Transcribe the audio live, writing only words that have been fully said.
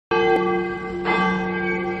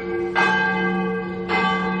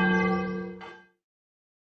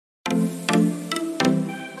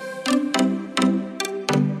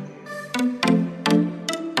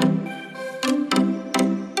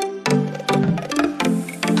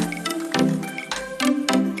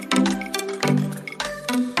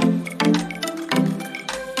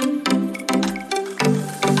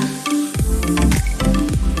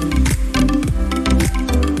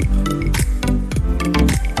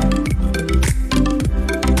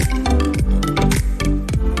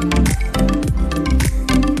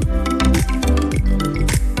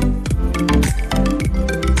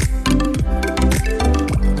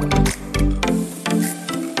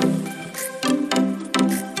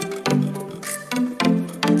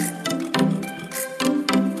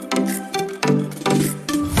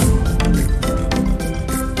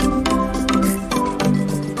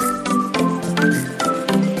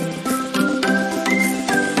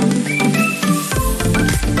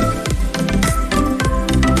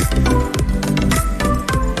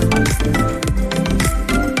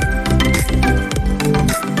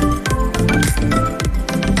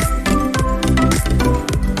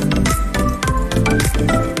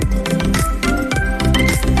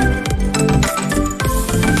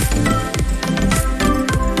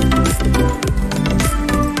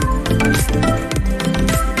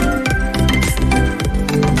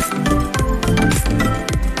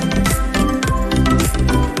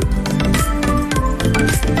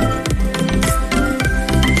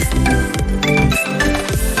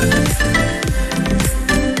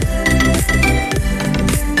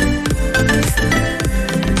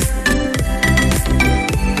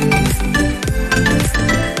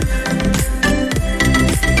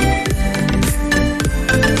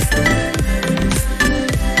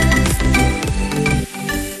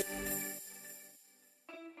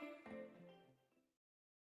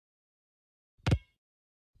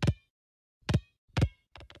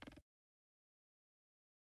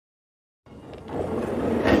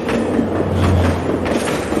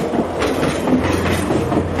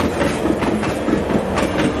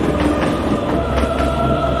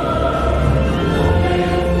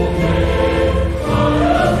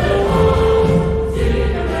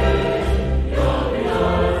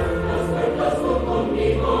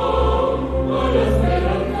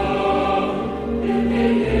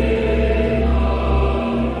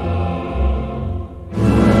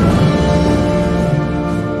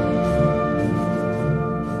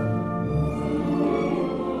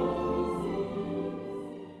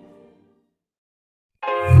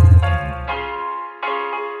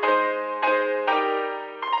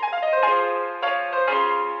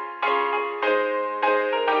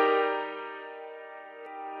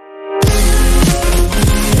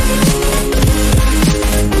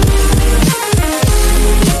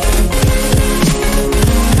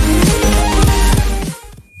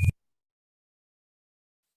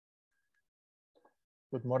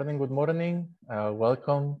Good morning, good morning.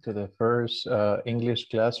 Welcome to the first English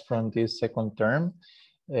class from this second term.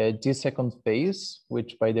 This second phase,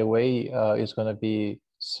 which by the way, is gonna be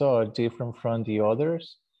so different from the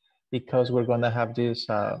others because we're gonna have this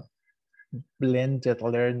blended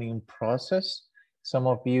learning process. Some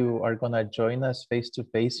of you are gonna join us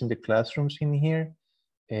face-to-face in the classrooms in here.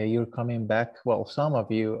 You're coming back, well, some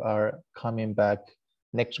of you are coming back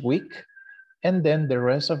next week. And then the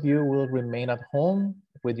rest of you will remain at home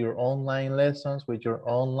with your online lessons, with your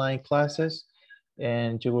online classes,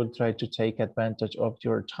 and you will try to take advantage of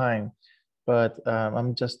your time. But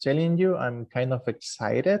I'm just telling you, I'm kind of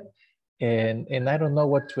excited and I don't know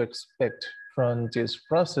what to expect from this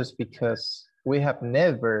process because we have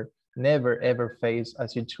never ever faced a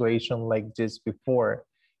situation like this before.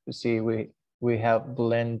 You see, we have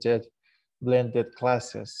blended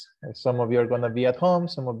classes. Some of you are gonna be at home,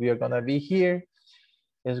 some of you are gonna be here.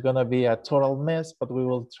 It's gonna be a total mess, but we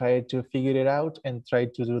will try to figure it out and try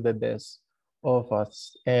to do the best of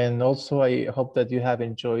us. And also, I hope that you have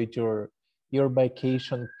enjoyed your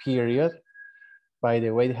vacation period. By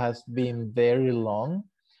the way, it has been very long.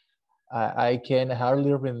 I can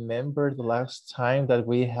hardly remember the last time that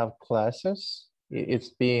we have classes. It's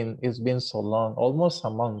been so long, almost a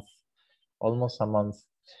month.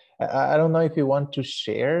 I don't know if you want to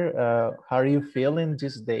share, how are you feeling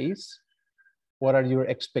these days? What are your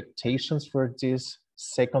expectations for this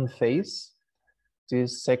second phase,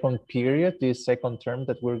 this second period, this second term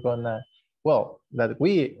that we're gonna, well, that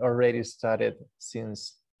we already started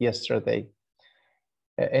since yesterday?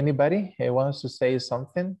 Anybody wants to say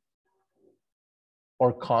something?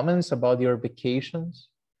 Or comments about your vacations?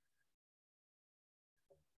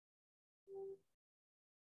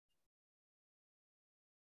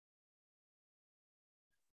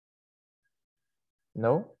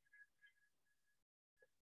 No?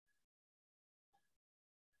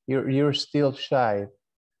 You're still shy.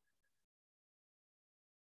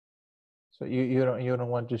 So you don't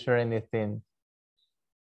want to share anything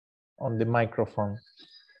on the microphone?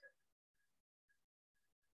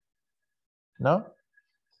 No?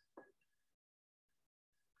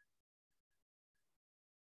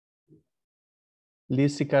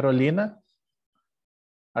 Lizzie Carolina?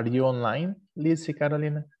 Are you online, Lizzie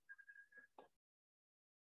Carolina?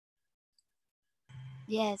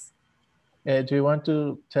 Yes. Do you want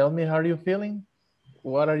to tell me how are you feeling?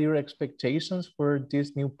 What are your expectations for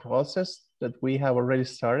this new process that we have already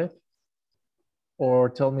started? Or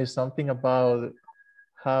tell me something about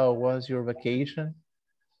how was your vacation?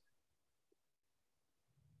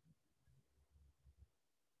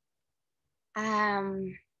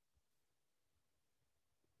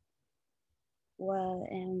 Well,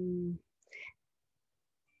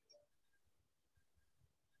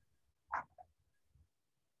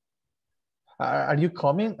 Are you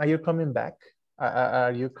coming? Are you coming back?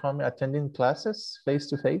 Are you coming attending classes face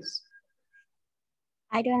to face?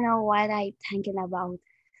 I don't know what I'm thinking about.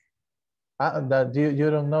 That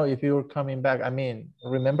you don't know if you're coming back. I mean,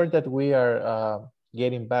 remember that we are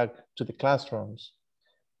getting back to the classrooms.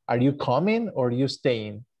 Are you coming or are you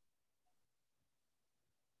staying?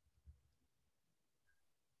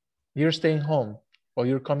 You're staying home or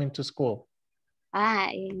you're coming to school?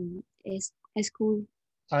 It's school.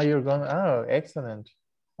 You're going, oh, excellent.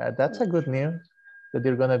 That's a good news that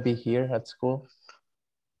you're gonna be here at school.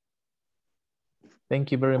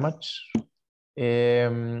 Thank you very much.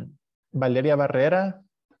 Valeria Barrera,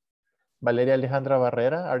 Valeria Alejandra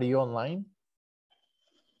Barrera, are you online?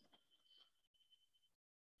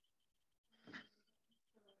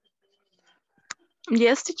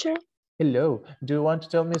 Yes, teacher. Hello. Do you want to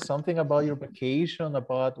tell me something about your vacation,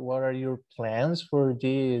 about what are your plans for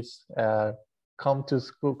this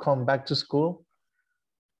come back to school?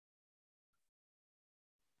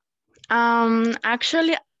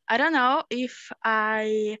 Actually, I don't know if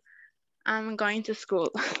I am going to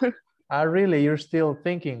school. Really? You're still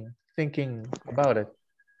thinking about it?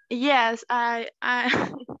 Yes,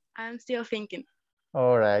 I'm still thinking.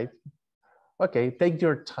 All right. Okay, take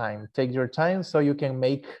your time. Take your time so you can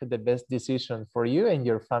make the best decision for you and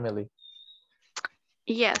your family.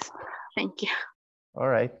 Yes, thank you. All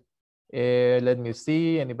right. Let me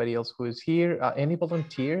see. Anybody else who is here? Any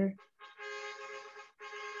volunteer?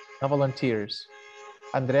 No volunteers.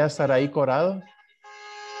 Andrea Saray Coral.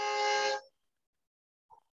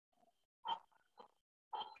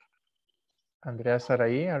 Andrea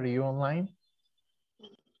Saray, are you online?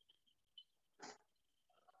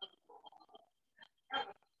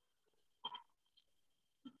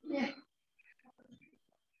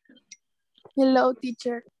 Hello,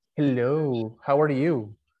 teacher. Hello, how are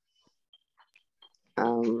you?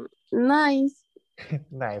 Nice.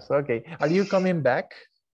 Nice. Okay. Are you coming back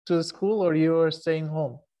to school or you are staying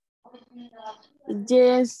home?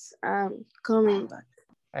 Yes, I'm coming back.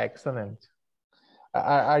 Excellent.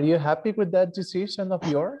 Are you happy with that decision of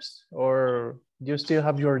yours or you still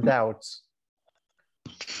have your doubts?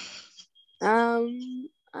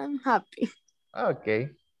 I'm happy. Okay.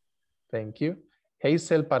 Thank you.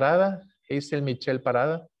 Hazel Parada. Hazel Michelle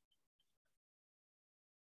Parada.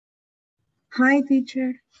 Hi,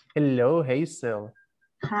 teacher. Hello, Hazel.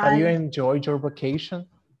 Have you Hi. enjoyed your vacation?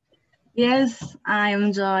 Yes, I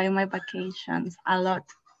enjoy my vacations a lot.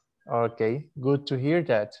 Okay, good to hear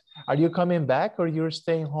that. Are you coming back or you're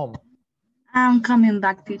staying home? I'm coming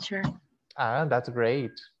back, teacher. Ah, that's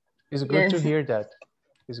great. It's good to Yes. hear that.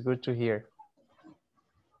 It's good to hear.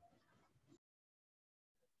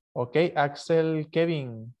 Okay, Axel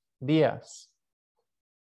Kevin Diaz.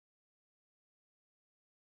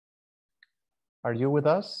 Are you with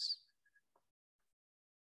us?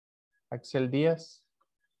 Axel Diaz?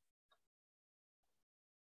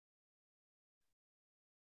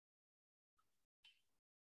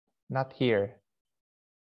 Not here.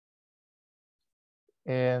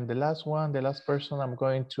 And the last one, the last person I'm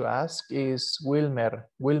going to ask is Wilmer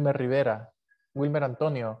Rivera. Wilmer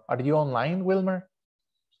Antonio, are you online, Wilmer?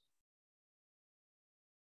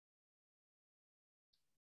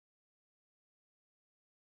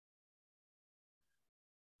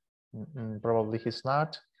 Probably he's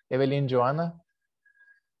not. Evelyn Joanna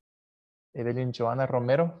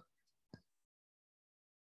Romero.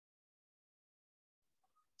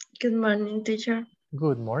 Good morning, teacher.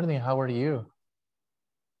 Good morning, how are you?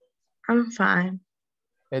 I'm fine.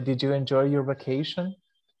 Did you enjoy your vacation?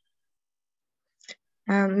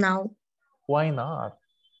 No, Why not?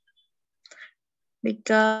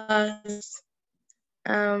 because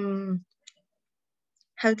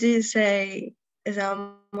how do you say?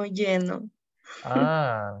 Estaba muy lleno.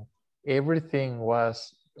 Ah, everything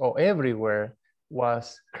was, or everywhere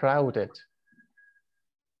was crowded,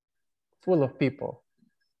 full of people.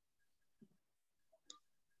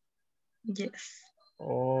 Yes.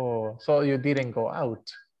 Oh, so you didn't go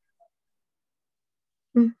out.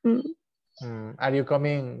 Are you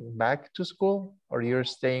coming back to school or you're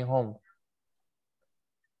staying home?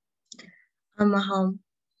 I'm at home.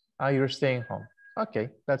 Ah, you're staying home. Okay,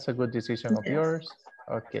 that's a good decision of Yes. yours.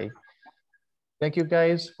 Okay. Thank you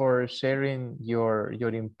guys for sharing your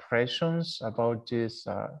impressions about this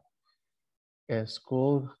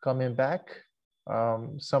school coming back.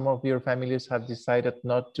 Some of your families have decided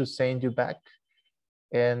not to send you back,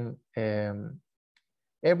 and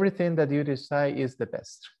everything that you decide is the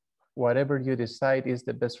best. Whatever you decide is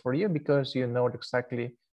the best for you because you know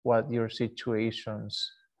exactly what your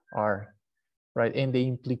situations are, right? And the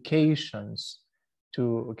implications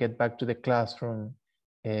to get back to the classroom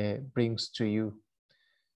brings to you.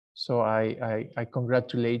 So I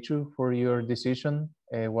congratulate you for your decision,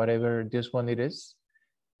 whatever this one it is.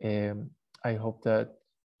 I hope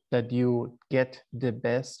that you get the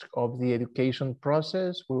best of the education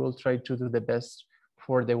process. We will try to do the best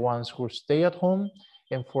for the ones who stay at home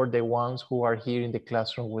and for the ones who are here in the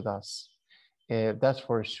classroom with us. That's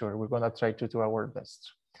for sure. We're gonna try to do our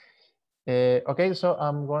best. Okay, so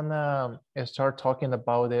I'm gonna start talking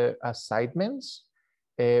about the assignments.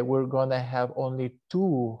 We're gonna have only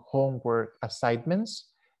 2 homework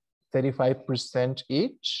assignments, 35%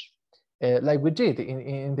 each, like we did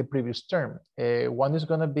in the previous term. One is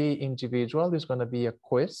gonna be individual, it's gonna be a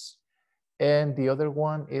quiz, and the other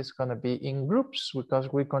one is gonna be in groups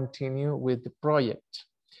because we continue with the project.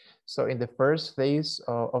 So in the first phase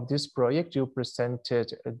of this project, you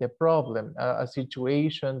presented the problem, a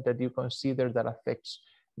situation that you consider that affects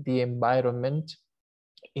the environment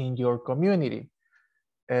in your community.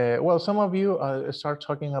 Well, some of you start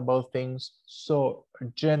talking about things so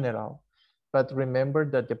general, but remember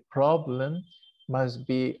that the problem must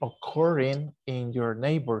be occurring in your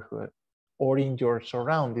neighborhood or in your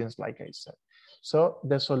surroundings, like I said. So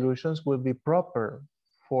the solutions will be proper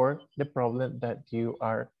for the problem that you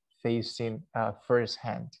are facing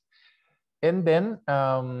firsthand. And then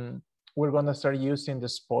we're gonna start using the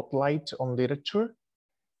spotlight on literature.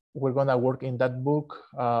 We're gonna work in that book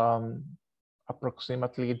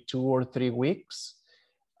approximately 2 or 3 weeks.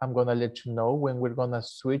 I'm gonna let you know when we're gonna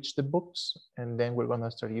switch the books, and then we're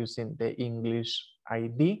gonna start using the English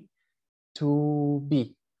ID to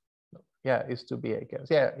be. Yeah, it's to be, I guess.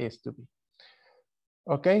 Yeah, it's to be.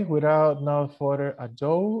 Okay, without no further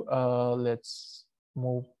ado, let's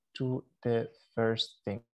move to the first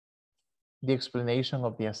thing, the explanation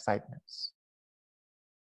of the assignments.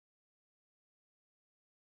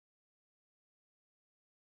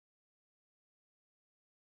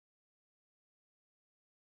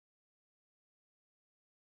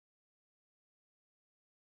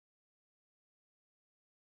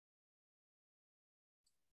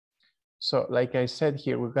 So like I said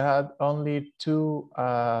here, we got only two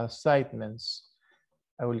assignments.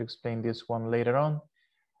 I will explain this one later on.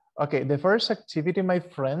 Okay, the first activity, my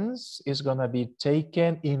friends, is gonna be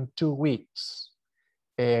taken in 2 weeks.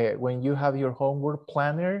 When you have your homework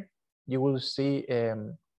planner, you will see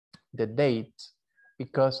the date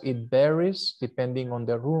because it varies depending on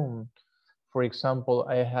the room. For example,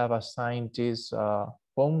 I have assigned this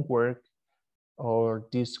homework or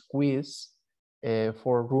this quiz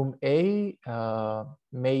for room A,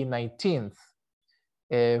 May 19th.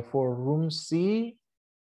 For room C,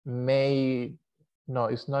 May, no,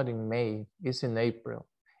 it's not in May, it's in April.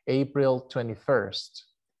 April 21st,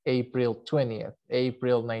 April 20th,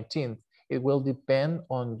 April 19th. It will depend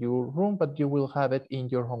on your room, but you will have it in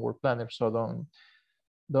your homework planner, so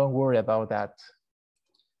don't worry about that.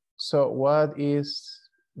 So what is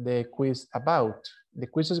the quiz about? The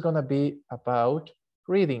quiz is gonna be about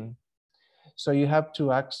reading. So you have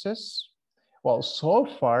to access, well, so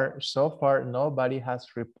far, nobody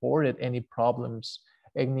has reported any problems,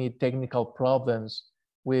 any technical problems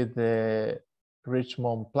with the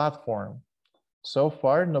Richmond platform. So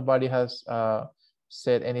far, nobody has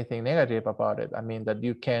said anything negative about it. I mean, that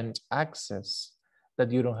you can't access,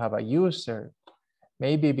 that you don't have a user.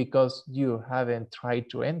 Maybe because you haven't tried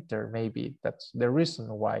to enter, maybe that's the reason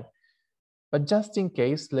why. But just in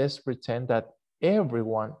case, let's pretend that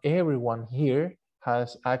everyone here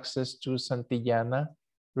has access to Santillana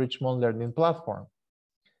Richmond Learning Platform.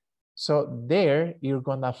 So there you're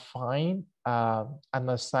gonna find an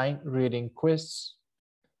assigned reading quiz.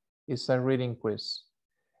 It's a reading quiz.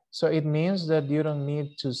 So it means that you don't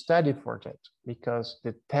need to study for that because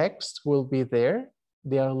the text will be there.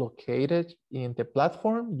 They are located in the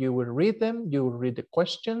platform. You will read them, you will read the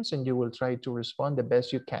questions, and you will try to respond the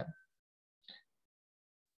best you can.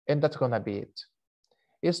 And that's gonna be it.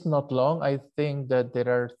 It's not long. I think that there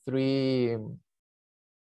are three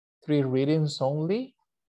readings only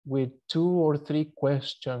with 2 or 3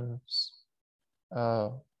 questions.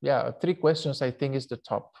 Yeah, 3 questions I think is the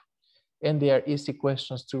top. And they are easy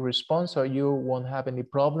questions to respond, so you won't have any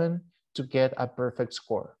problem to get a perfect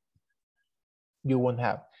score. You won't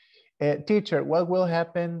have. Teacher, what will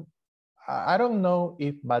happen? I don't know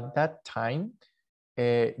if by that time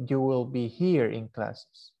you will be here in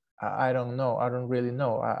classes. I don't know. I don't really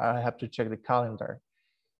know. I have to check the calendar.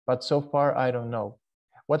 But so far, I don't know.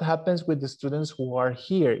 What happens with the students who are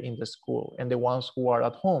here in the school and the ones who are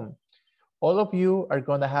at home? All of you are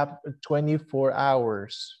going to have 24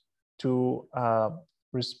 hours to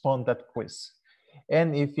respond that quiz.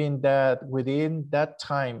 And if within that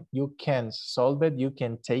time you can solve it, you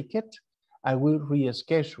can take it, I will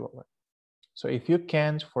reschedule it. So if you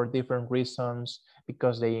can't for different reasons,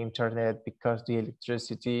 because the internet, because the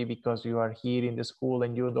electricity, because you are here in the school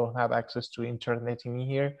and you don't have access to internet in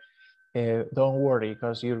here, don't worry,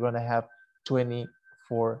 because you're gonna have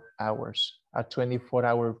 24 hours, a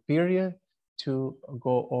 24-hour period to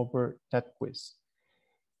go over that quiz.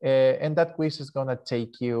 And that quiz is gonna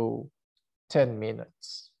take you 10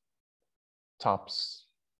 minutes, tops,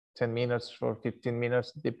 10 minutes or 15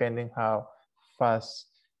 minutes, depending how fast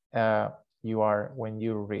you are when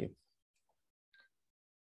you read.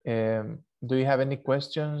 Do you have any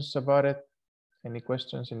questions about it? Any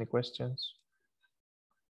questions, any questions?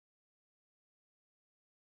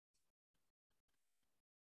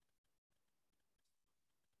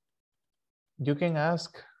 You can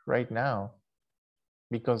ask right now,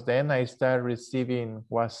 because then I start receiving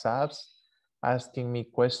WhatsApps asking me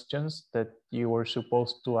questions that you were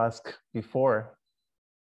supposed to ask before.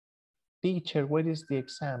 Teacher, what is the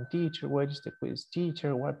exam? Teacher, what is the quiz?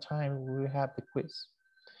 Teacher, what time will we have the quiz?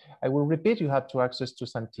 I will repeat, you have to access to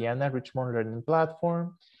Santillana Richmond Learning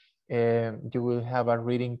Platform. You will have a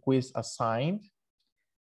reading quiz assigned,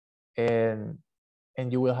 and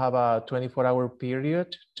you will have a 24-hour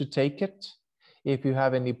period to take it. If you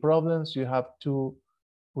have any problems, you have to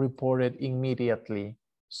report it immediately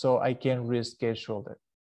so I can reschedule it.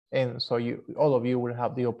 And so all of you will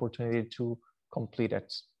have the opportunity to complete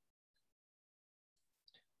it.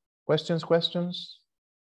 Questions?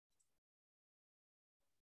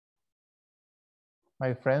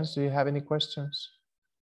 My friends, do you have any questions?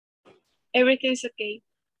 Everything's okay.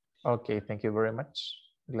 Okay, thank you very much.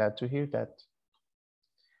 Glad to hear that.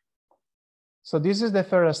 So this is the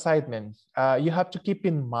first assignment. You have to keep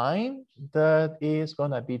in mind that it's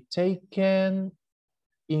gonna be taken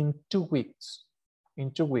in 2 weeks.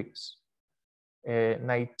 In 2 weeks.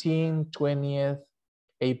 19th, 20th,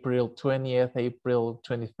 April 20th, April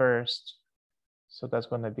 21st. So that's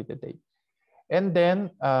gonna be the date. And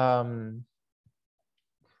then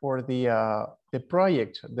for the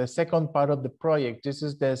project, the second part of the project. This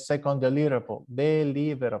is the second deliverable.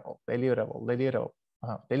 Deliverable.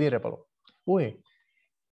 Uy,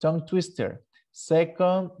 tongue twister.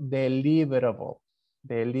 Second deliverable.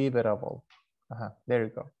 There you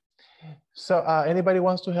go. So anybody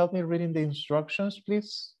wants to help me reading the instructions,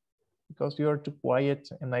 please? Because you are too quiet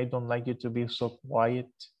and I don't like you to be so quiet.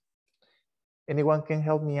 Anyone can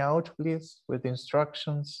help me out, please, with the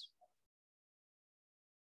instructions?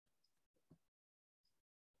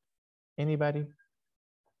 Anybody?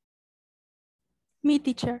 Me,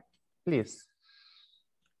 teacher. Please.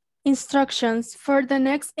 Instructions. For the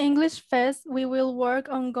next English fest, we will work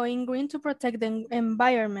on going green to protect the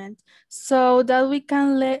environment so that we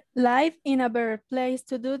can live in a better place.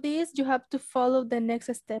 To do this, you have to follow the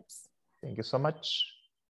next steps. Thank you so much.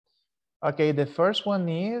 Okay, the first one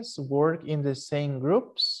is work in the same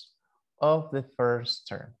groups of the first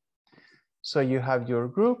term. So you have your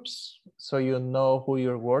groups, so you know who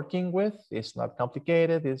you're working with. It's not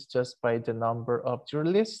complicated, it's just by the number of your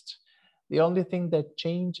list. The only thing that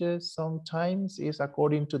changes sometimes is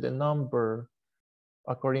according to the number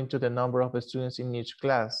of the students in each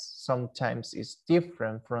class. Sometimes it's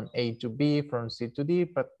different from A to B, from C to D,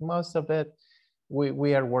 but most of it,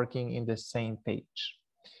 we are working in the same page.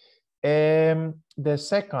 The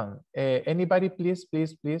second, anybody please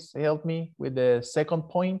help me with the second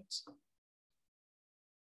point.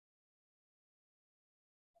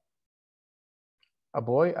 A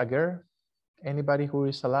boy, a girl, anybody who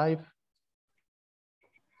is alive?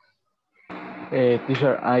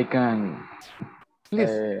 Teacher, I can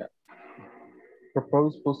Please.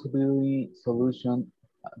 Propose possibility solution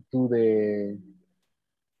to the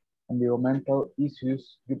environmental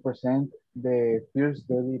issues you present the first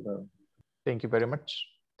deliverable. Thank you very much.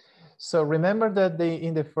 So remember that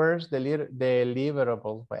in the first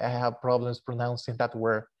deliverable, I have problems pronouncing that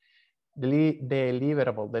word.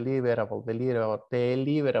 Deliverable.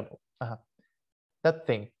 That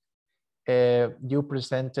thing. You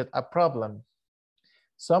presented a problem.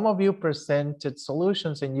 Some of you presented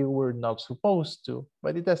solutions and you were not supposed to,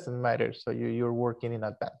 but it doesn't matter. So you're working in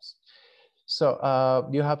advance. So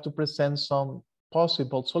you have to present some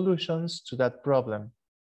possible solutions to that problem.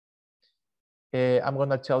 I'm going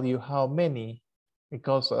to tell you how many,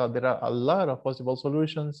 because there are a lot of possible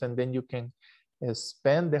solutions, and then you can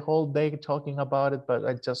spend the whole day talking about it, but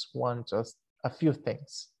I just want just a few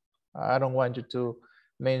things. I don't want you to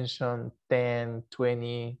mention 10,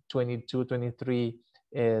 20, 22, 23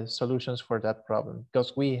 solutions for that problem,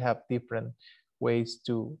 because we have different ways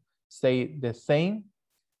to say the same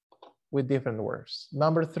with different words.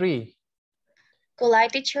 Number 3.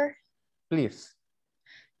 Polite teacher. Please.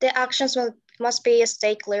 The actions must be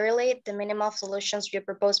stated clearly. The minimum of solutions you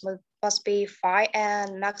propose must be 5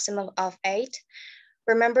 and maximum of 8.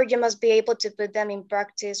 Remember, you must be able to put them in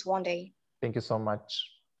practice one day. Thank you so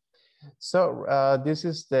much. So this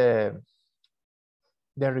is the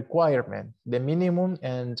requirement, the minimum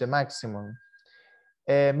and the maximum.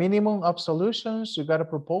 Minimum of solutions you gotta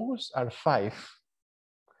propose are 5.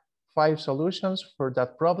 5 solutions for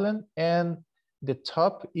that problem, and the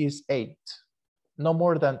top is 8. No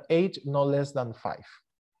more than 8, no less than 5.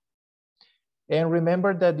 And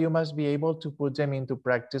remember that you must be able to put them into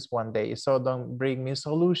practice one day. So don't bring me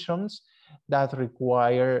solutions that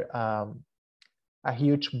require a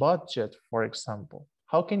huge budget, for example.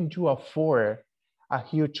 How can you afford a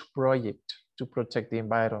huge project to protect the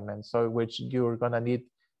environment? So which you're gonna need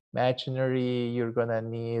machinery, you're gonna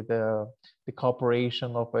need the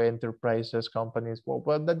cooperation of enterprises, companies.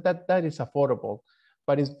 Well, that is affordable,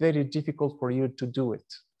 but it's very difficult for you to do it.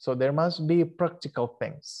 So there must be practical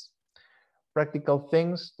things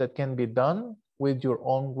that can be done with your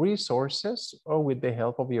own resources or with the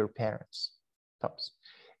help of your parents.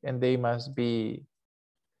 And they must be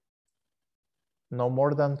no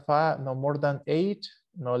more than 5, no more than 8,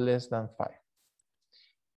 no less than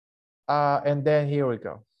 5. And then here we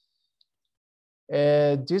go.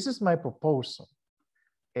 This is my proposal.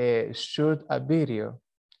 Shoot a video.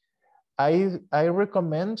 I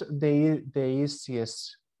recommend the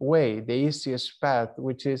easiest way, the easiest path,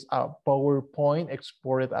 which is a PowerPoint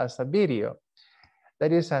exported as a video.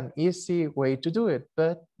 That is an easy way to do it,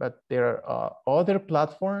 but there are other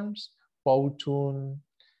platforms, Powtoon,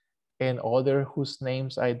 and other whose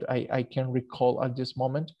names I can recall at this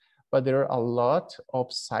moment, but there are a lot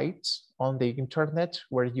of sites on the internet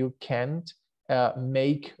where you can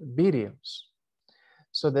make videos.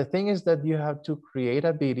 So the thing is that you have to create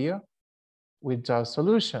a video with a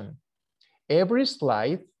solution. Every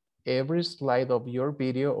slide of your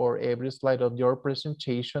video or every slide of your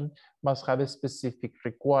presentation must have a specific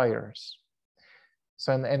requires.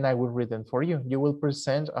 So, and I will read them for you. You will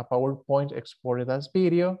present a PowerPoint exported as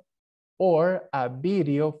video or a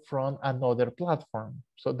video from another platform.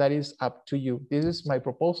 So that is up to you. This is my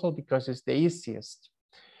proposal because it's the easiest.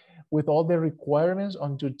 With all the requirements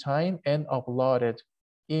on due time and uploaded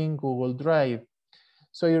in Google Drive.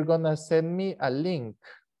 So you're gonna send me a link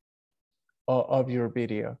of your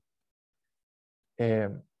video.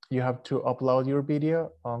 You have to upload your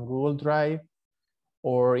video on Google Drive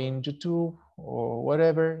or in YouTube or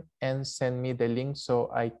whatever and send me the link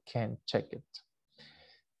so I can check it.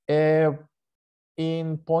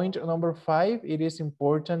 In point number 5, it is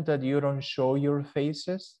important that you don't show your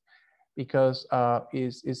faces because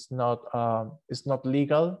it's not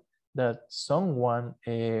legal that someone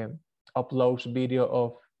uploads video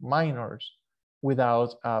of minors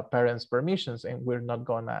without parents' permissions, and we're not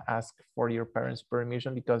gonna ask for your parents'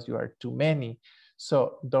 permission because you are too many.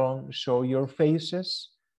 So don't show your faces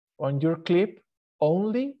on your clip,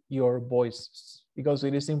 only your voices, because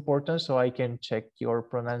it is important so I can check your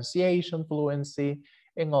pronunciation, fluency,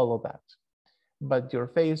 and all of that. But your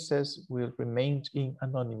faces will remain in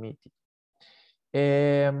anonymity.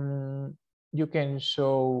 You can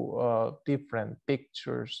show different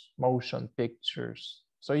pictures, motion pictures.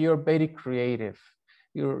 So you're very creative.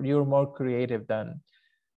 You're more creative than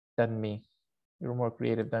me. You're more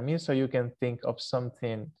creative than me, so you can think of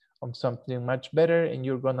something much better, and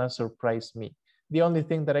you're gonna surprise me. The only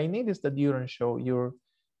thing that I need is that you don't show your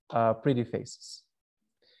pretty faces.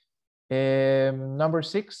 Number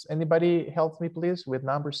 6, anybody help me please with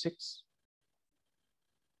number 6?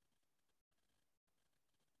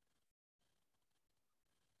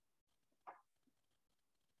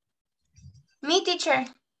 Me, teacher.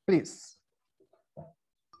 Please.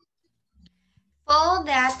 Follow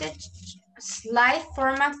the added slide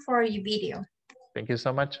format for your video. Thank you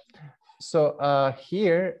so much. So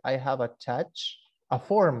here I have attached a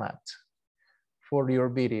format for your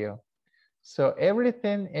video. So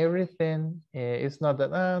everything is not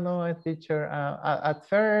that, oh no, teacher, at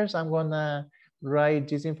first I'm gonna write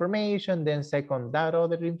this information, then second that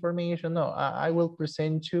other information. No, I will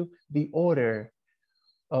present you the order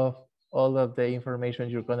of all of the information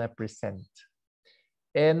you're gonna present.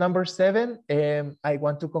 And number 7, I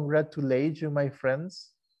want to congratulate you, my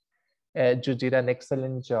friends. You did an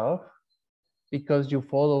excellent job because you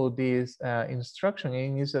follow this instruction,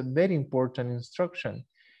 and it's a very important instruction.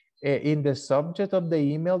 In the subject of the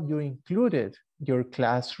email, you included your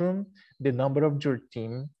classroom, the number of your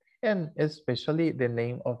team, and especially the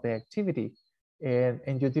name of the activity.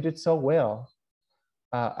 And you did it so well.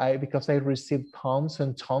 Because I received tons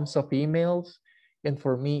and tons of emails, and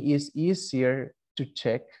for me it's easier to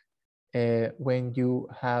check when you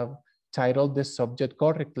have titled the subject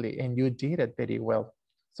correctly, and you did it very well.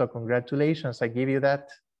 So congratulations, I give you that.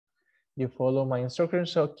 You follow my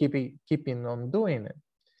instructions, so keeping on doing it.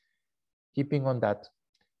 Keeping on that.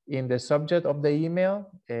 In the subject of the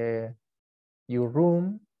email, your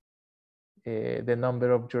room, the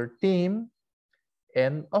number of your team,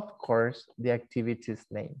 and of course, the activity's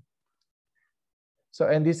name. So,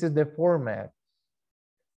 and this is the format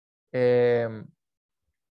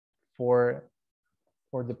for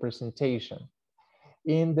the presentation.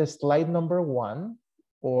 In the slide number 1,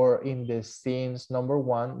 or in the scenes number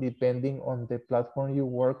 1, depending on the platform you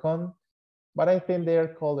work on, but I think they are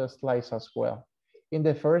called slides as well. In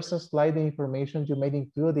the first slide, the information you may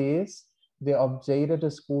include is the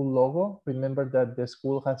updated school logo. Remember that the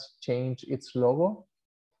school has changed its logo,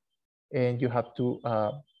 and you have to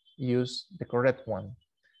use the correct one.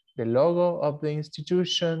 The logo of the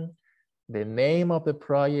institution, the name of the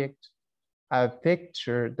project, a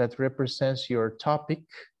picture that represents your topic.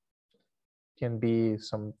 Can be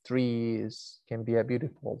some trees, can be a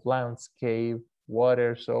beautiful landscape,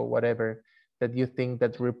 water, so whatever that you think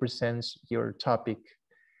that represents your topic.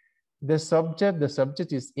 The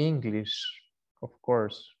subject is English, of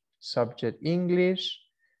course. Subject English,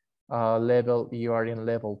 level, you are in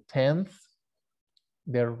level 10th.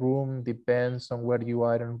 The room depends on where you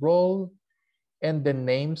are enrolled, and the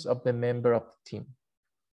names of the member of the team.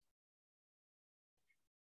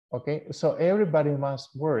 Okay, so everybody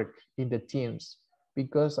must work in the teams,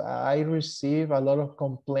 because I receive a lot of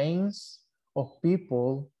complaints of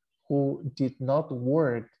people who did not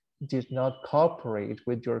work, did not cooperate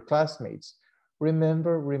with your classmates.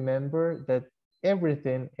 Remember that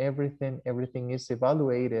everything is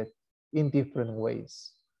evaluated in different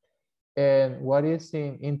ways. And what is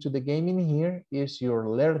into the game in here is your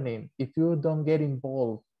learning. If you don't get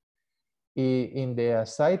involved in the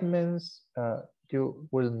assignments, you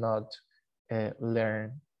will not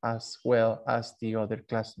learn as well as the other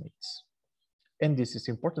classmates. And this is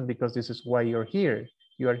important because this is why you're here.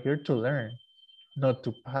 You are here to learn, not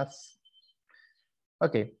to pass.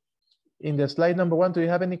 Okay, in the slide number 1, do you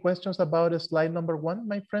have any questions about slide number 1,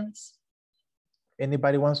 my friends?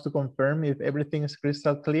 Anybody wants to confirm if everything is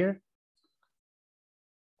crystal clear?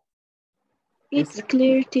 It's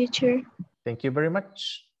clear, teacher. Thank you very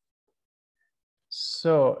much.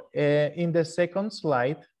 So in the second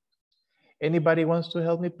slide, anybody wants to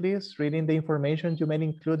help me, please, reading the information you may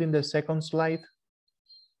include in the second slide?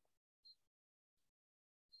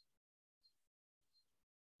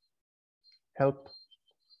 Help.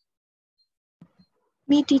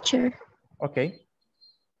 Me, teacher. Okay.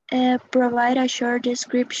 Provide a short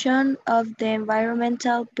description of the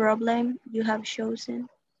environmental problem you have chosen.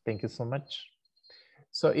 Thank you so much.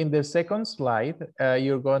 So in the second slide,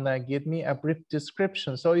 you're gonna give me a brief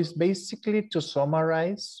description. So it's basically to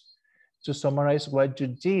summarize what you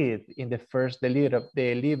did in the first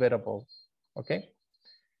deliverable, okay?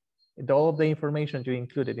 All of the information you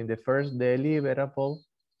included in the first deliverable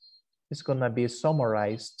is gonna be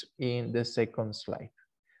summarized in the second slide.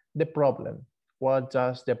 The problem, what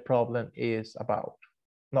does the problem is about?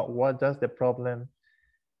 Not what does the problem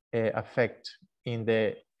affect in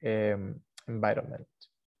the environment.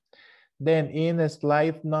 Then in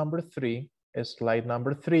slide number 3,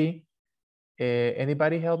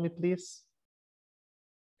 anybody help me, please?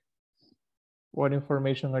 What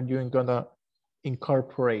information are you gonna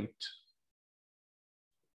incorporate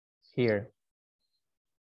here?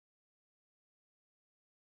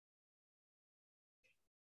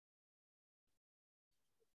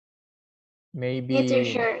 Maybe. Yeah,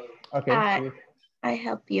 teacher. Okay. I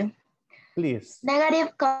help you. Please.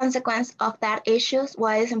 Negative consequence of that issues,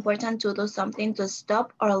 why it's important to do something to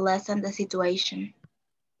stop or lessen the situation.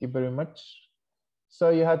 Thank you very much. So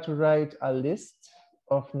you had to write a list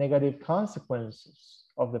of negative consequences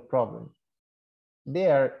of the problem. They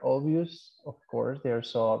are obvious, of course, they are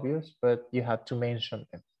so obvious, but you had to mention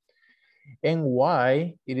them. And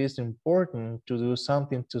why it is important to do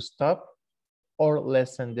something to stop or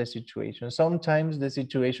lessen the situation. Sometimes the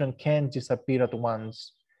situation can disappear at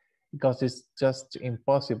once because it's just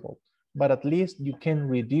impossible, but at least you can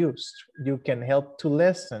reduce, you can help to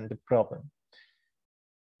lessen the problem.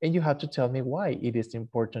 And you have to tell me why it is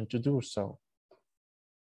important to do so.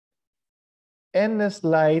 In the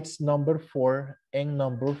slides number 4 and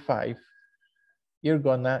number 5, you're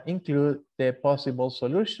gonna include the possible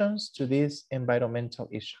solutions to this environmental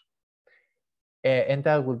issue. And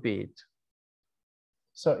that will be it.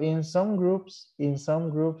 So in some groups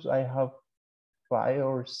I have 5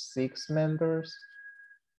 or 6 members.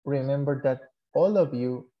 Remember that all of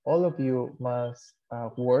you must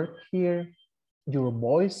work here. Your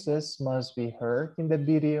voices must be heard in the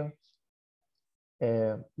video.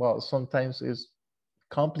 Well, sometimes it's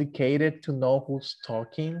complicated to know who's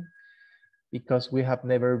talking because we have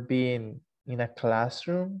never been in a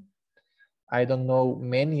classroom. I don't know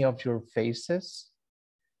many of your faces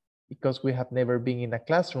because we have never been in a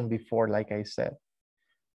classroom before, like I said.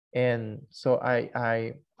 And so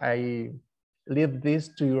I leave this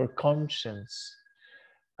to your conscience.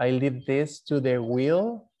 I leave this to the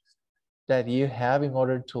will that you have in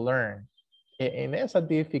order to learn. And it's a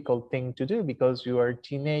difficult thing to do because you are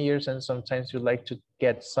teenagers and sometimes you like to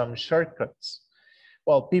get some shortcuts.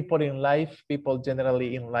 Well, people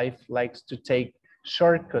generally in life likes to take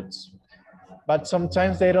shortcuts, but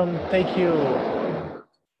sometimes they don't take you.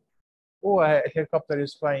 Oh, a helicopter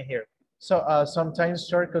is flying here. So sometimes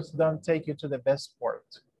shortcuts don't take you to the best port.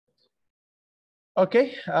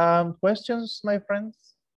 Okay, questions, my friends?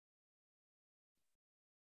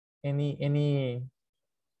 Any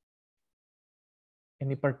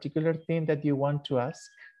particular thing that you want to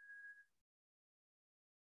ask?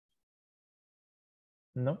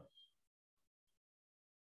 No?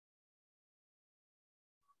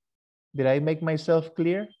 Did I make myself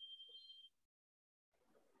clear?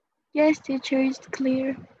 Yes, teacher, it's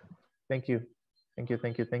clear. Thank you. Thank you,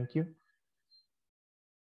 thank you, thank you.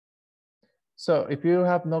 So if you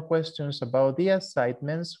have no questions about the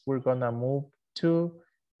assignments, we're gonna move to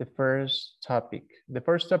the first topic. The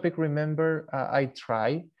first topic, remember, I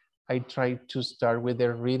tried to start with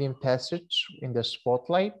the reading passage in the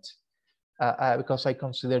spotlight because I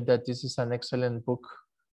consider that this is an excellent book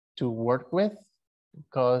to work with,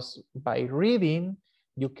 because by reading,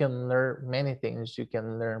 you can learn many things. You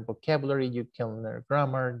can learn vocabulary, you can learn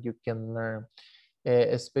grammar, you can learn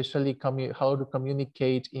especially how to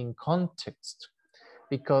communicate in context,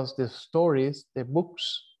 because the stories, the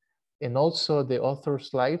books, and also the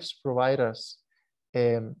author's lives provide us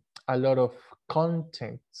a lot of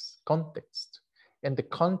context. And the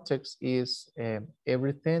context is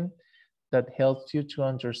everything that helps you to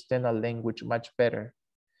understand a language much better.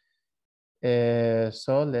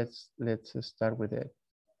 So let's start with it.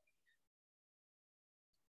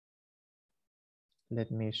 Let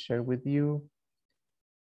me share with you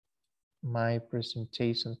my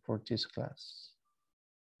presentation for this class.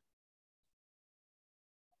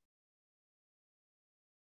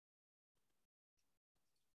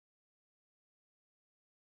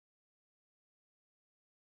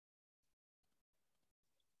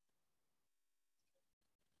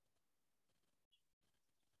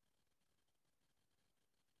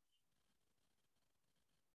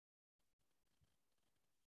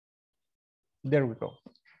 There we go.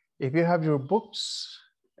 If you have your books,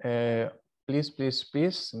 please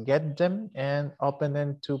get them and open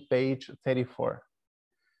them to page 34.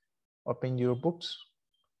 Open your books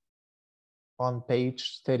on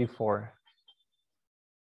page 34.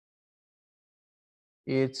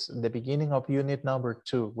 It's the beginning of unit number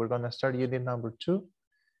 2. We're gonna start unit number 2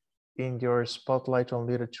 in your Spotlight on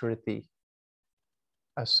Literature D.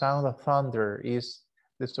 A Sound of Thunder is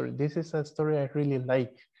the story. This is a story I really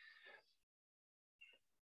like.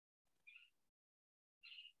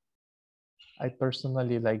 I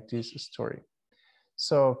personally like this story.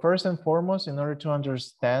 So first and foremost, in order to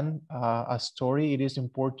understand a story, it is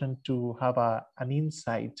important to have an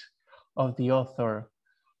insight of the author,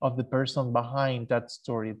 of the person behind that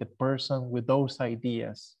story, the person with those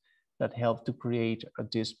ideas that helped to create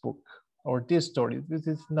this book or this story. This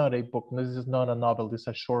is not a book, this is not a novel, this is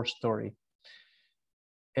a short story.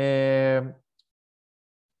 So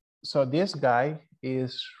this guy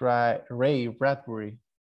is Ray Bradbury.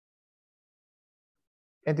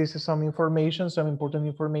 And this is some information, some important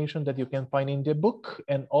information that you can find in the book.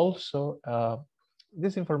 And also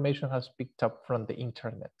this information has picked up from the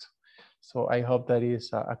internet. So I hope that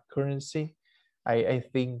is a currency. I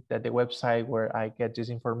think that the website where I get this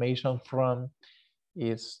information from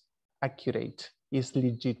is accurate, is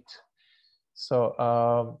legit.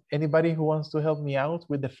 So anybody who wants to help me out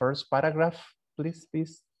with the first paragraph, please.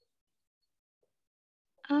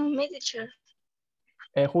 Me, teacher.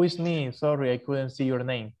 Who is me? Sorry, I couldn't see your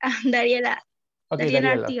name. Dariela. Okay,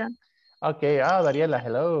 Dariela. Dariela. Okay, Dariela,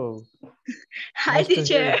 hello. Hi,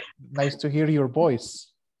 teacher. Nice to hear your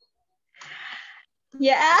voice.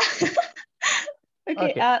 Yeah.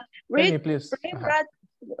 Okay. Tell me, please.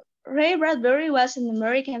 Ray Bradbury was an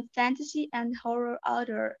American fantasy and horror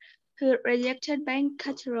author who rejected being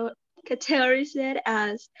categorized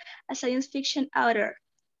as a science fiction author,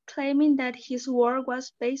 claiming that his work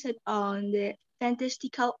was based on the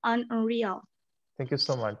fantastical and unreal. Thank you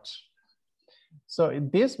so much. So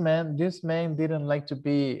this man didn't like to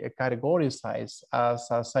be categorized as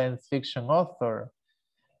a science fiction author.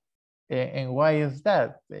 And why is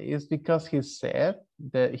that? It's because he said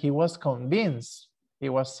that he was convinced, he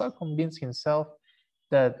was so convinced himself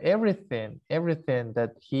that everything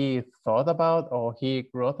that he thought about or he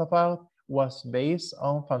wrote about was based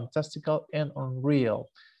on fantastical and unreal.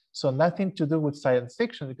 So nothing to do with science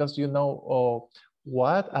fiction, because you know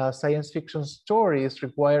what science fiction stories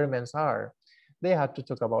requirements are. They have to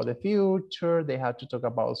talk about the future, they have to talk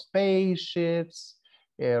about spaceships,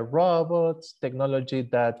 robots, technology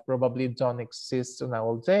that probably don't exist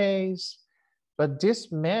nowadays. But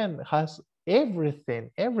this man has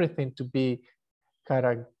everything to be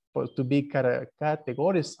categorized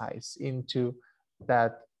into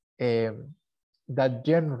that that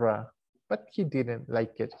genre, but he didn't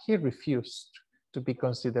like it. He refused to be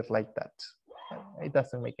considered like that. It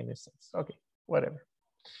doesn't make any sense. Okay, whatever.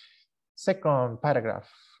 Second paragraph.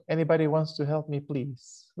 Anybody wants to help me,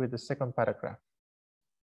 please, with the second paragraph?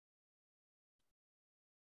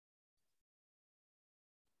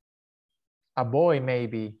 A boy,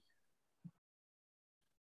 maybe.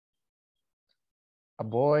 A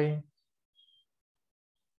boy.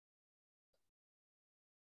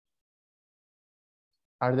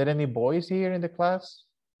 Are there any boys here in the class?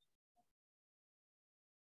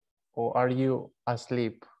 Or are you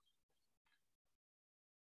asleep?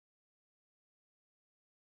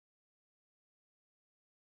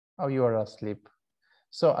 Oh, you are asleep.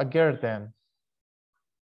 So a girl then.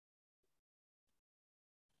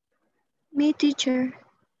 Me, teacher.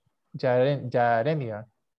 Jarenia.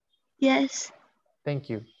 Yes.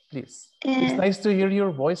 Thank you, please. It's nice to hear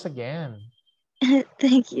your voice again.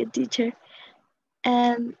 Thank you, teacher.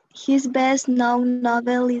 His best known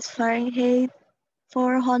novel is Fahrenheit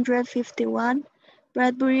 451.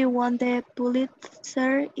 Bradbury won the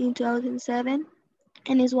Pulitzer in 2007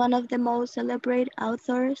 and is one of the most celebrated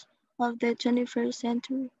authors of the 21st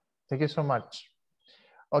century. Thank you so much.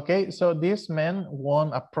 Okay, so this man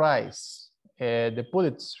won a prize, the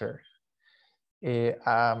Pulitzer.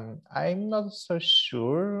 I'm not so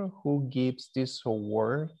sure who gives this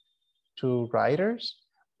award to writers,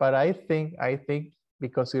 but I think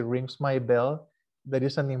because it rings my bell, that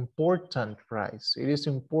is an important prize. It is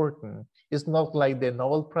important. It's not like the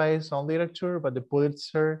Nobel Prize on Literature, but the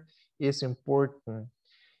Pulitzer is important.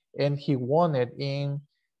 And he won it in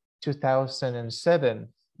 2007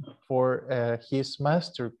 for his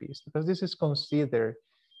masterpiece, because this is considered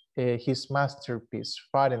his masterpiece,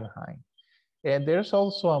 Fahrenheit. And there's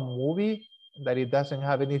also a movie that it doesn't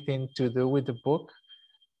have anything to do with the book.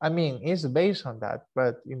 I mean, it's based on that,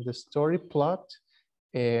 but in the story plot,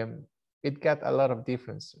 it got a lot of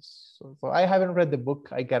differences. So I haven't read the book,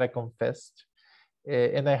 I gotta confess,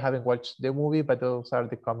 and I haven't watched the movie, but those are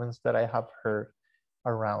the comments that I have heard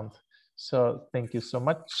around. So thank you so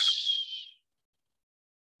much.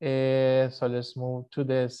 So let's move to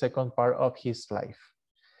the second part of his life.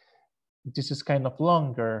 This is kind of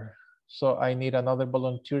longer, so I need another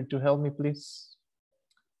volunteer to help me, please.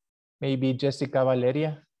 Maybe Jessica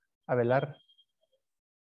Valeria Avelar.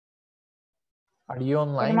 Are you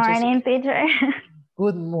online? Good morning, Jessica? teacher.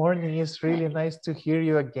 Good morning. It's really nice to hear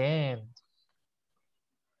you again.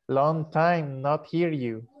 Long time not hear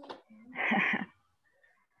you.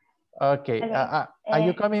 Okay. Are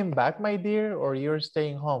you coming back, my dear, or you're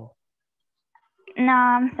staying home? No,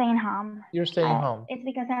 I'm staying home. You're staying home. It's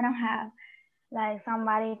because I don't have like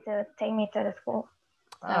somebody to take me to the school.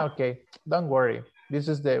 So. Okay. Don't worry. This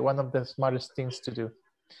is one of the smartest things to do.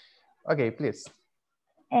 Okay, please.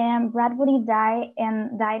 Bradbury died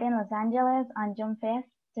in Los Angeles on June 5th,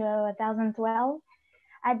 2012,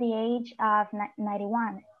 at the age of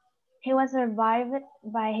 91. He was survived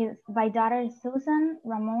by daughters Susan,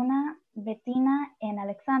 Ramona, Bettina, and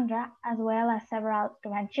Alexandra, as well as several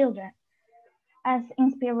grandchildren. As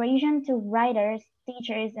inspiration to writers,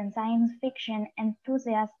 teachers, and science fiction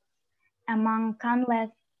enthusiasts, among countless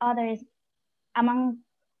others,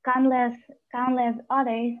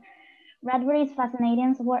 Bradbury's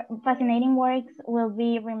fascinating works will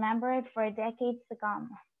be remembered for decades to come.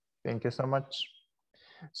 Thank you so much.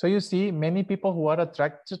 So you see, many people who are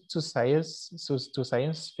attracted to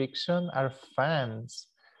science fiction are fans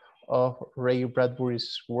of Ray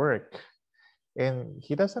Bradbury's work. And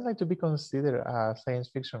he doesn't like to be considered a science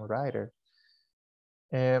fiction writer.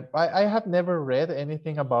 I have never read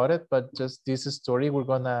anything about it, but just this story we're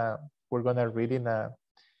gonna read in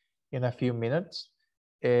a few minutes.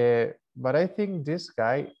 But I think this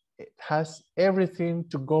guy has everything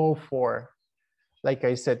to go for. Like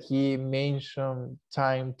I said, he mentioned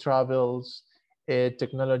time travels,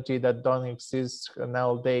 technology that don't exist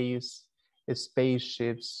nowadays,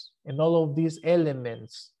 spaceships, and all of these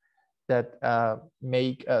elements that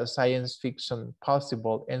make science fiction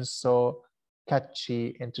possible and so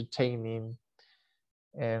catchy, entertaining,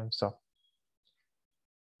 and so.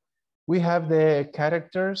 We have the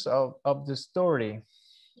characters of the story.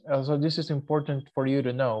 So this is important for you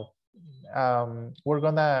to know. We're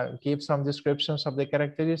gonna give some descriptions of the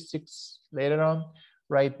characteristics later on.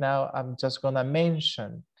 Right now, I'm just gonna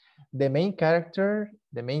mention the main character.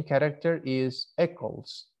 The main character is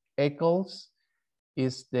Eccles. Eccles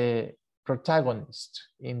is the protagonist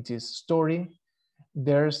in this story.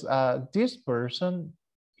 There's this person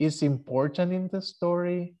is important in the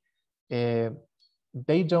story.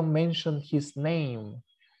 They don't mention his name.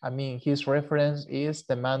 I mean, his reference is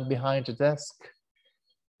the man behind the desk.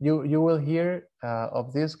 You will hear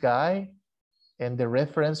of this guy, and the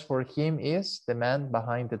reference for him is the man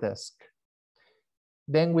behind the desk.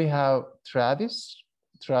 Then we have Travis.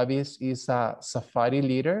 Travis is a safari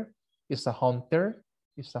leader, is a hunter,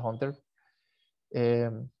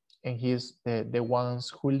 and he's the ones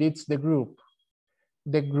who leads the group.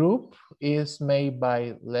 The group is made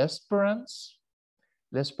by Lesperance.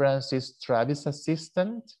 Lesperance is Travis'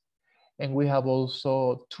 assistant, and we have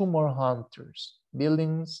also two more hunters,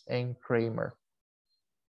 Billings and Kramer.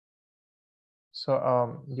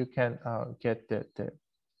 So you can get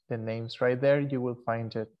the names right there. You will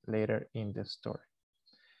find it later in the story.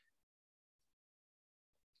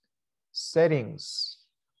 Settings.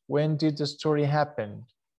 When did the story happen?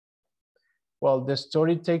 Well, the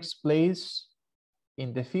story takes place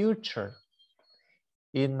in the future.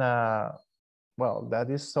 Well, that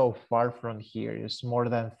is so far from here. It's more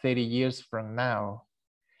than 30 years from now.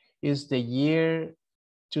 It's the year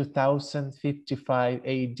 2055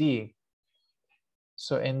 AD.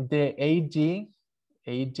 So in the AD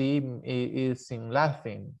is in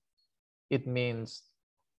Latin. It means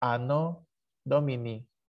Anno Domini.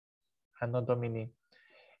 Anno Domini.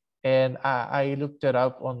 And I looked it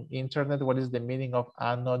up on internet. What is the meaning of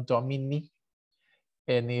Anno Domini?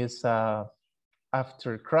 And it's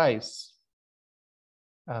after Christ.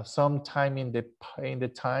 sometime in the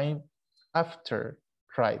time after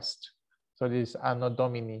Christ. So this Anno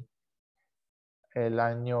Domini, el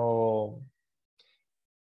año.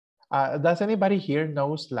 Does anybody here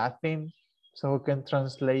knows Latin? So who can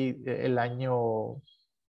translate el año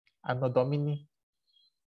Anno Domini?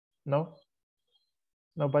 No?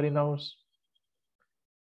 Nobody knows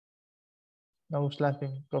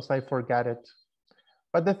Latin because I forgot it.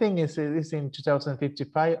 But the thing is, it is in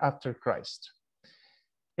 2055 after Christ.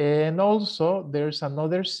 And also there's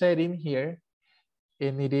another setting here,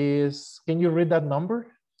 and it is, can you read that number?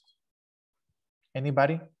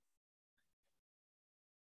 Anybody?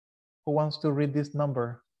 Who wants to read this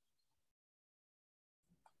number?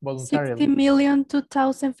 Voluntarily.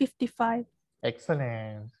 60,000,2055.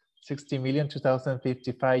 Excellent.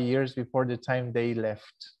 60,000,2055 years before the time they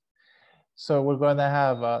left. So we're gonna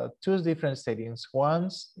have two different settings. One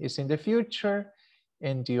is in the future,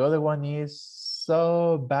 and the other one is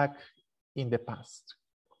so back in the past.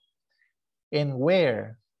 And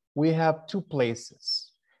where? We have two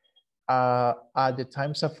places. At the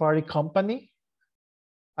Time Safari Company,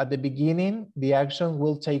 at the beginning, the action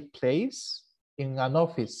will take place in an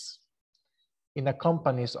office, in a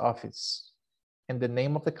company's office. And the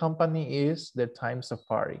name of the company is the Time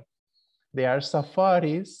Safari. They are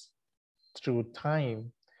safaris through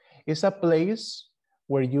time. It's a place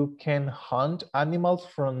where you can hunt animals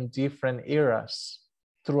from different eras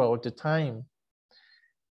throughout the time.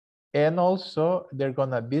 And also they're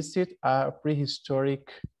gonna visit a prehistoric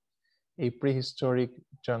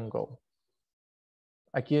jungle.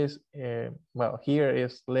 Aquí is, well, here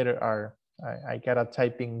is letter R. I got a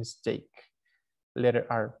typing mistake. Letter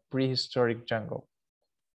R, prehistoric jungle.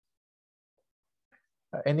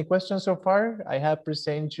 Any questions so far? I have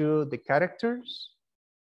presented you the characters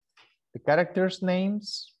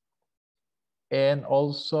names, and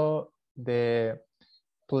also the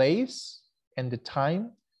place and the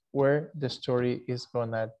time where the story is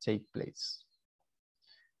gonna take place.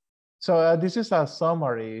 So this is a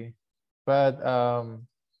summary, but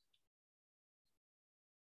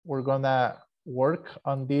we're gonna work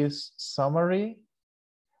on this summary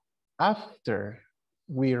after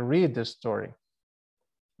we read the story,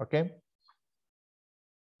 okay?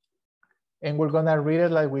 And we're gonna read it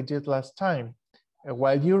like we did last time. And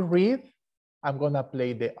while you read, I'm gonna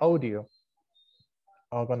play the audio.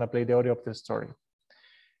 I'm gonna play the audio of the story.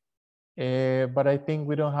 But I think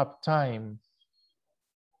we don't have time.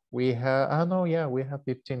 We have, no, yeah, we have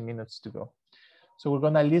 15 minutes to go. So we're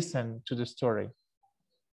gonna listen to the story.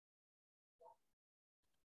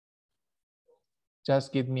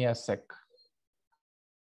 Just give me a sec.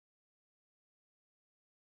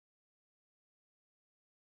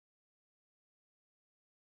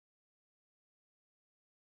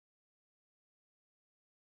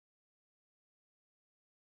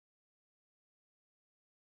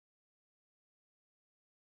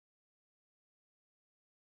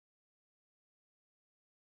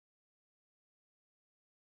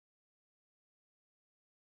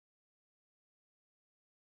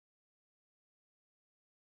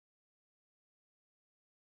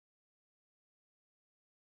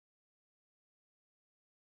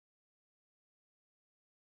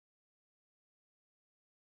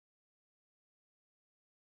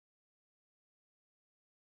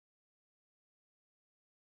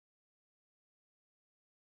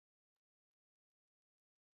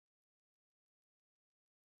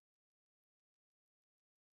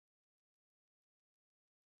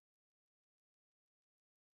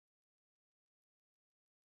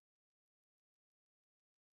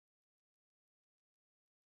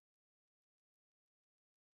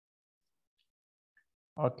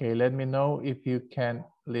 Okay, let me know if you can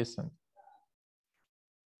listen.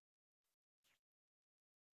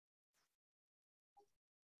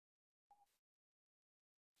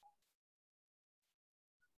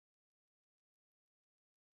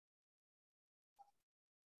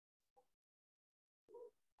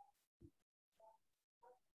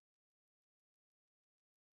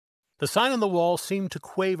 The sign on the wall seemed to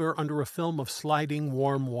quaver under a film of sliding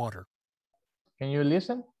warm water. Can you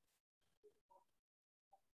listen?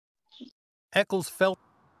 Eccles felt.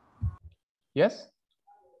 Yes?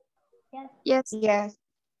 Yes. Yes.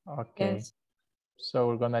 Okay. Yes. So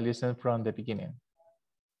we're gonna listen from the beginning.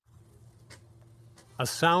 A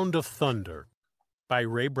Sound of Thunder by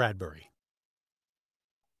Ray Bradbury.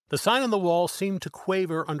 The sign on the wall seemed to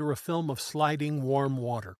quaver under a film of sliding warm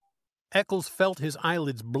water. Eccles felt his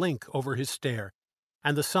eyelids blink over his stare,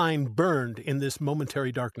 and the sign burned in this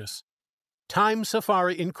momentary darkness. Time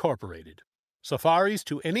Safari Incorporated. Safaris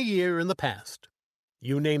to any year in the past.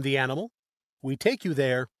 You name the animal, we take you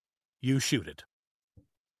there, you shoot it.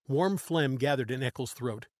 Warm phlegm gathered in Eccles'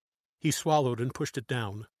 throat. He swallowed and pushed it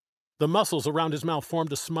down. The muscles around his mouth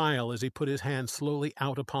formed a smile as he put his hand slowly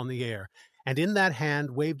out upon the air, and in that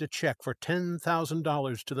hand waved a check for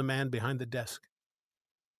 $10,000 to the man behind the desk.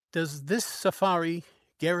 "Does this safari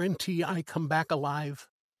guarantee I come back alive?"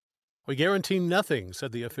 "We guarantee nothing,"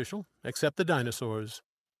 said the official, "except the dinosaurs."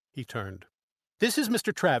 He turned. "This is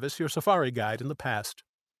Mr. Travis, your safari guide in the past.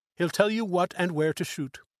 He'll tell you what and where to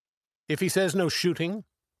shoot. If he says no shooting,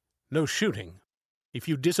 no shooting. If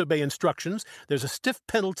you disobey instructions, there's a stiff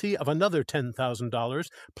penalty of another $10,000,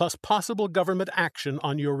 plus possible government action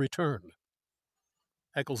on your return."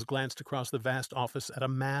 Eccles glanced across the vast office at a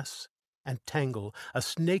mass and tangle, a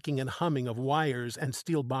snaking and humming of wires and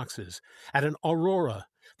steel boxes, at an aurora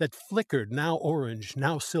that flickered, now orange,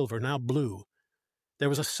 now silver, now blue. There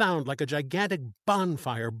was a sound like a gigantic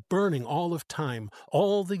bonfire burning all of time,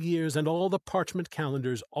 all the years and all the parchment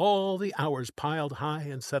calendars, all the hours piled high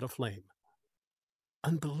and set aflame.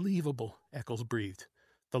 "Unbelievable," Eccles breathed,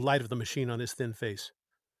 the light of the machine on his thin face.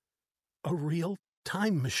 "A real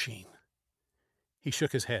time machine." He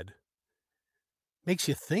shook his head. "Makes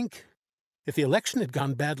you think. If the election had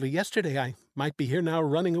gone badly yesterday, I might be here now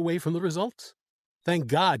running away from the results. Thank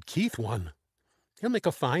God Keith won. He'll make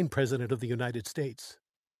a fine president of the United States."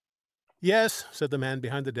 "Yes," said the man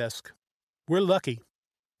behind the desk. "We're lucky.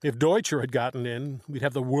 If Deutscher had gotten in, we'd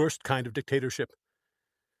have the worst kind of dictatorship.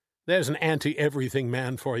 There's an anti-everything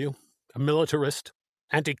man for you. A militarist,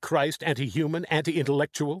 anti-Christ, anti-human,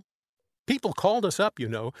 anti-intellectual. People called us up, you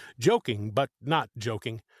know, joking but not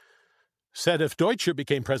joking. Said if Deutscher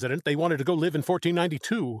became president, they wanted to go live in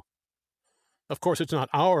 1492. Of course, it's not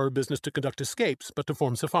our business to conduct escapes, but to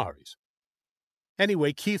form safaris.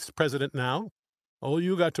 Anyway, Keith's president now. All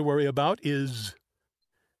you got to worry about is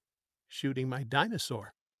shooting my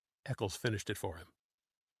dinosaur." Eccles finished it for him.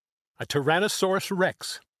 "A Tyrannosaurus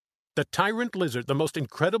Rex. The tyrant lizard, the most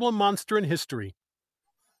incredible monster in history.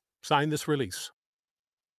 Sign this release.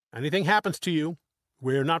 Anything happens to you,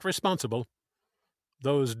 we're not responsible.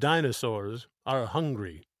 Those dinosaurs are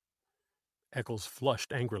hungry." Eccles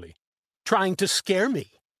flushed angrily. "Trying to scare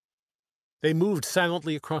me." They moved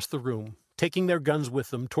silently across the room, taking their guns with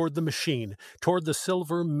them toward the machine, toward the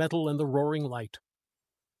silver, metal, and the roaring light.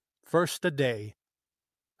 First a day,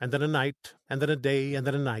 and then a night, and then a day, and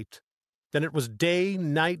then a night. Then it was day,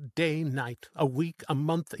 night, a week, a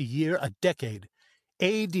month, a year, a decade.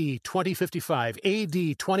 AD 2055,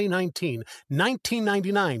 AD 2019,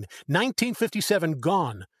 1999, 1957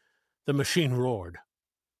 gone. The machine roared.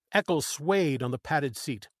 Eccles swayed on the padded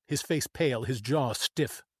seat, his face pale, his jaw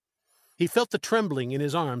stiff. He felt the trembling in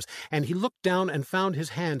his arms, and he looked down and found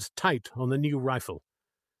his hands tight on the new rifle.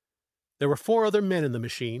 There were 4 other men in the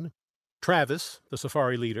machine: Travis, the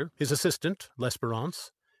safari leader, his assistant,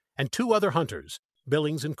 L'Esperance, and 2 other hunters,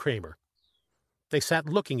 Billings and Kramer. They sat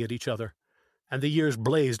looking at each other, and the years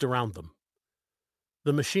blazed around them.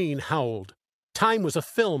 The machine howled. Time was a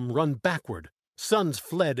film run backward. Suns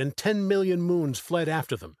fled, and 10 million moons fled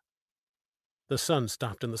after them. The sun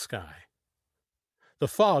stopped in the sky. The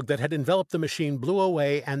fog that had enveloped the machine blew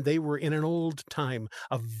away, and they were in an old time,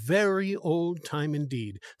 a very old time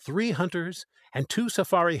indeed. 3 hunters and 2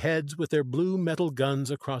 safari heads with their blue metal guns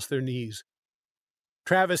across their knees.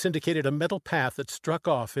 Travis indicated a metal path that struck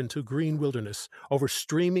off into green wilderness, over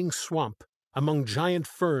streaming swamp, among giant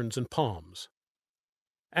ferns and palms.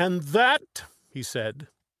 "And that," he said,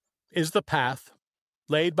 "is the path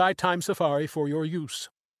laid by Time Safari for your use.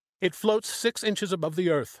 It floats 6 inches above the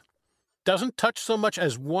earth. Doesn't touch so much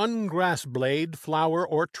as one grass blade, flower,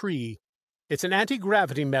 or tree. It's an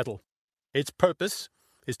anti-gravity metal. Its purpose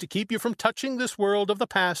is to keep you from touching this world of the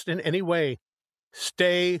past in any way.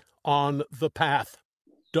 Stay on the path.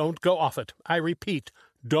 Don't go off it. I repeat,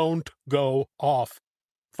 don't go off.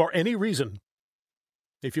 For any reason.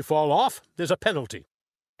 If you fall off, there's a penalty.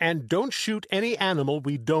 And don't shoot any animal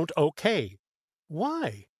we don't okay."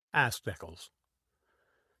 "Why?" asked Eccles.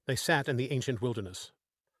 They sat in the ancient wilderness.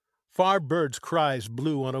 Far birds' cries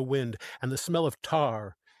blew on a wind, and the smell of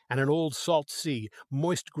tar, and an old salt sea,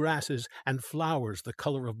 moist grasses, and flowers the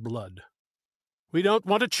color of blood. "We don't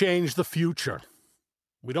want to change the future.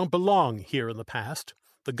 We don't belong here in the past.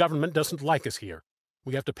 The government doesn't like us here.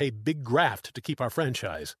 We have to pay big graft to keep our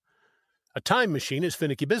franchise. A time machine is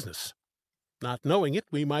finicky business. Not knowing it,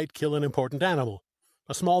 we might kill an important animal.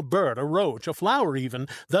 A small bird, a roach, a flower even,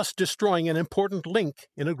 thus destroying an important link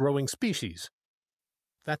in a growing species."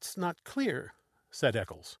 "That's not clear," said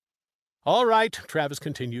Eccles. "All right," Travis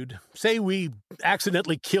continued. "Say we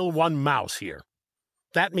accidentally kill one mouse here.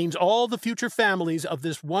 That means all the future families of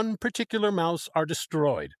this one particular mouse are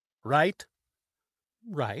destroyed, right?"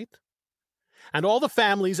 "Right." and all the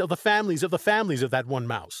families of the families of the families of that one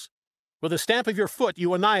mouse. With a stamp of your foot,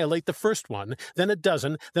 you annihilate the first one, then a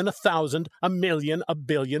dozen, then 1,000, 1,000,000,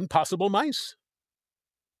 1,000,000,000 possible mice.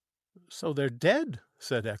 So they're dead,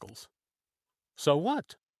 said Eccles. So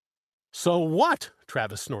what? So what?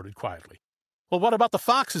 Travis snorted quietly. Well, what about the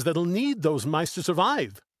foxes that'll need those mice to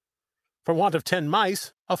survive? For want of 10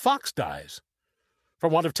 mice, a fox dies. For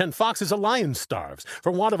want of 10 foxes, a lion starves.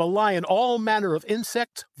 For want of a lion, all manner of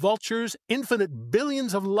insects, vultures, infinite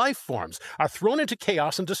billions of life forms are thrown into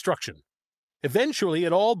chaos and destruction. Eventually,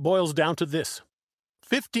 it all boils down to this.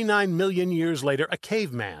 59 million years later, a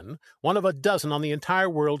caveman, one of a dozen on the entire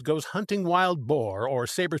world, goes hunting wild boar or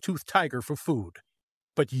saber-toothed tiger for food.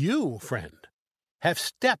 But you, friend, have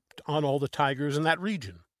stepped on all the tigers in that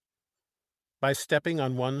region by stepping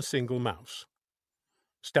on one single mouse.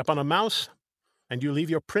 Step on a mouse, and you leave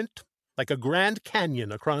your print like a Grand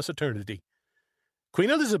Canyon across eternity.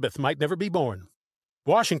 Queen Elizabeth might never be born.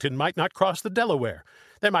 Washington might not cross the Delaware.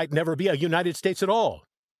 There might never be a United States at all.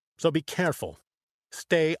 So be careful.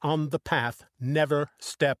 Stay on the path. Never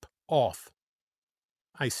step off.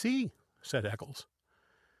 I see, said Eccles.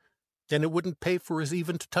 Then it wouldn't pay for us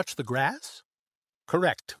even to touch the grass?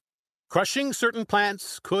 Correct. Crushing certain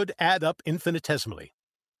plants could add up infinitesimally.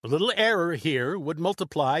 A little error here would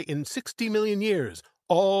multiply in 60 million years,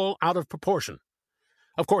 all out of proportion.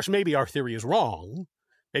 Of course, maybe our theory is wrong.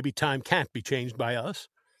 Maybe time can't be changed by us.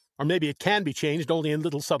 Or maybe it can be changed only in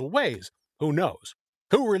little subtle ways. Who knows?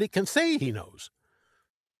 Who really can say he knows?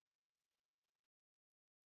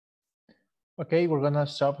 Okay, we're gonna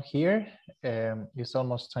stop here. It's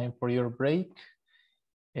almost time for your break.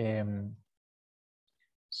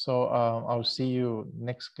 So I'll see you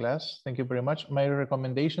next class. Thank you very much. My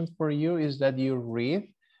recommendation for you is that you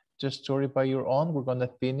read the story by your own. We're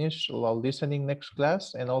gonna finish while listening next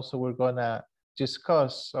class, and also we're gonna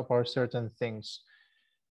discuss about certain things.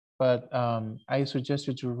 But I suggest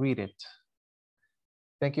you to read it.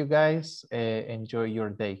 Thank you guys. Enjoy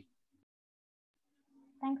your day.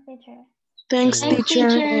 Thanks, teacher. Thanks, teacher.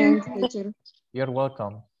 Thanks, teacher. You're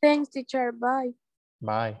welcome. Thanks, teacher. Bye.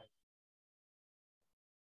 Bye.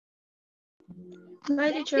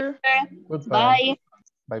 Bye, teacher. Goodbye.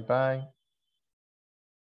 Bye. Bye-bye.